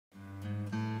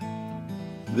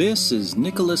This is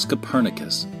Nicolaus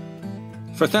Copernicus.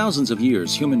 For thousands of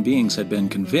years, human beings had been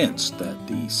convinced that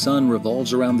the sun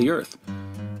revolves around the earth.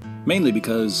 Mainly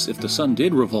because if the sun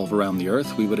did revolve around the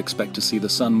earth, we would expect to see the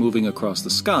sun moving across the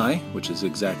sky, which is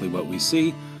exactly what we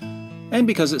see, and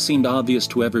because it seemed obvious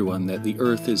to everyone that the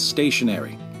earth is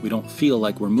stationary. We don't feel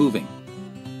like we're moving.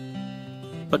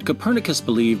 But Copernicus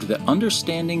believed that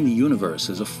understanding the universe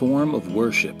is a form of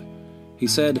worship. He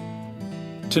said,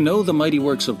 "To know the mighty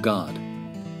works of God,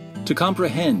 to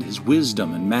comprehend His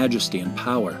wisdom and majesty and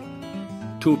power,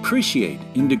 to appreciate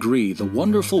in degree the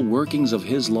wonderful workings of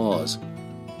His laws.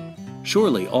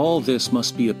 Surely all this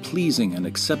must be a pleasing and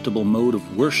acceptable mode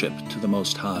of worship to the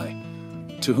Most High,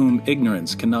 to whom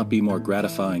ignorance cannot be more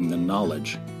gratifying than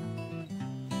knowledge."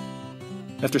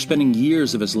 After spending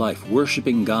years of his life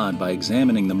worshiping God by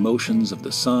examining the motions of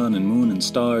the sun and moon and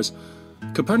stars,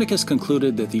 Copernicus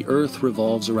concluded that the earth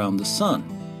revolves around the sun.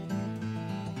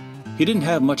 He didn't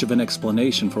have much of an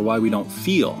explanation for why we don't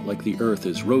feel like the earth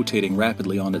is rotating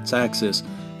rapidly on its axis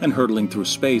and hurtling through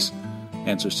space.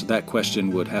 Answers to that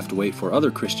question would have to wait for other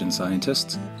Christian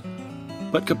scientists.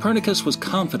 But Copernicus was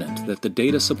confident that the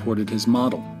data supported his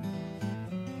model.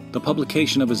 The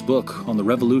publication of his book on the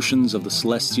revolutions of the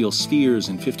celestial spheres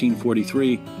in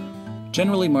 1543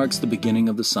 generally marks the beginning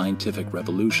of the scientific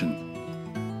revolution.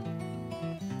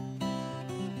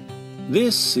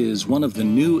 This is one of the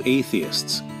new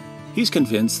atheists. He's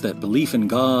convinced that belief in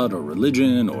God or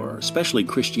religion, or especially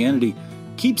Christianity,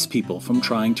 keeps people from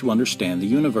trying to understand the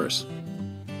universe.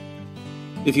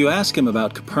 If you ask him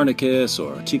about Copernicus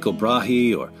or Tycho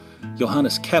Brahe or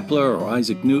Johannes Kepler or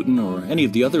Isaac Newton or any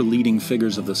of the other leading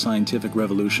figures of the scientific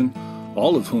revolution,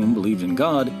 all of whom believed in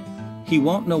God, he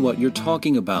won't know what you're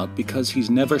talking about because he's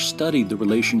never studied the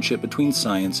relationship between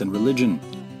science and religion.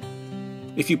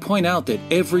 If you point out that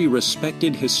every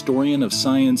respected historian of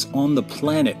science on the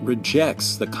planet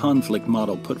rejects the conflict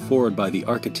model put forward by the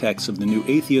architects of the new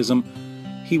atheism,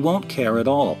 he won't care at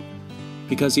all,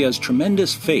 because he has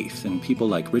tremendous faith in people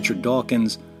like Richard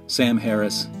Dawkins, Sam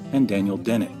Harris, and Daniel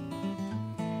Dennett.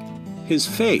 His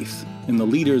faith in the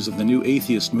leaders of the new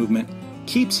atheist movement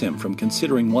keeps him from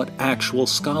considering what actual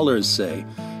scholars say,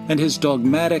 and his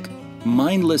dogmatic,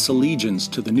 mindless allegiance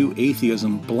to the new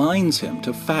atheism blinds him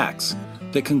to facts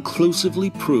that conclusively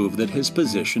prove that his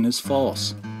position is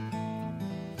false.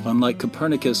 Unlike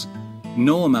Copernicus,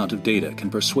 no amount of data can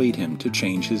persuade him to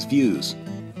change his views.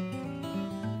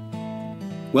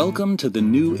 Welcome to the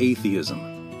new atheism,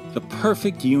 the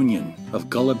perfect union of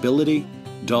gullibility,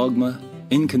 dogma,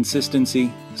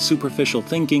 inconsistency, superficial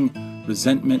thinking,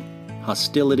 resentment,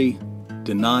 hostility,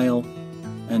 denial,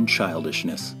 and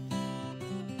childishness.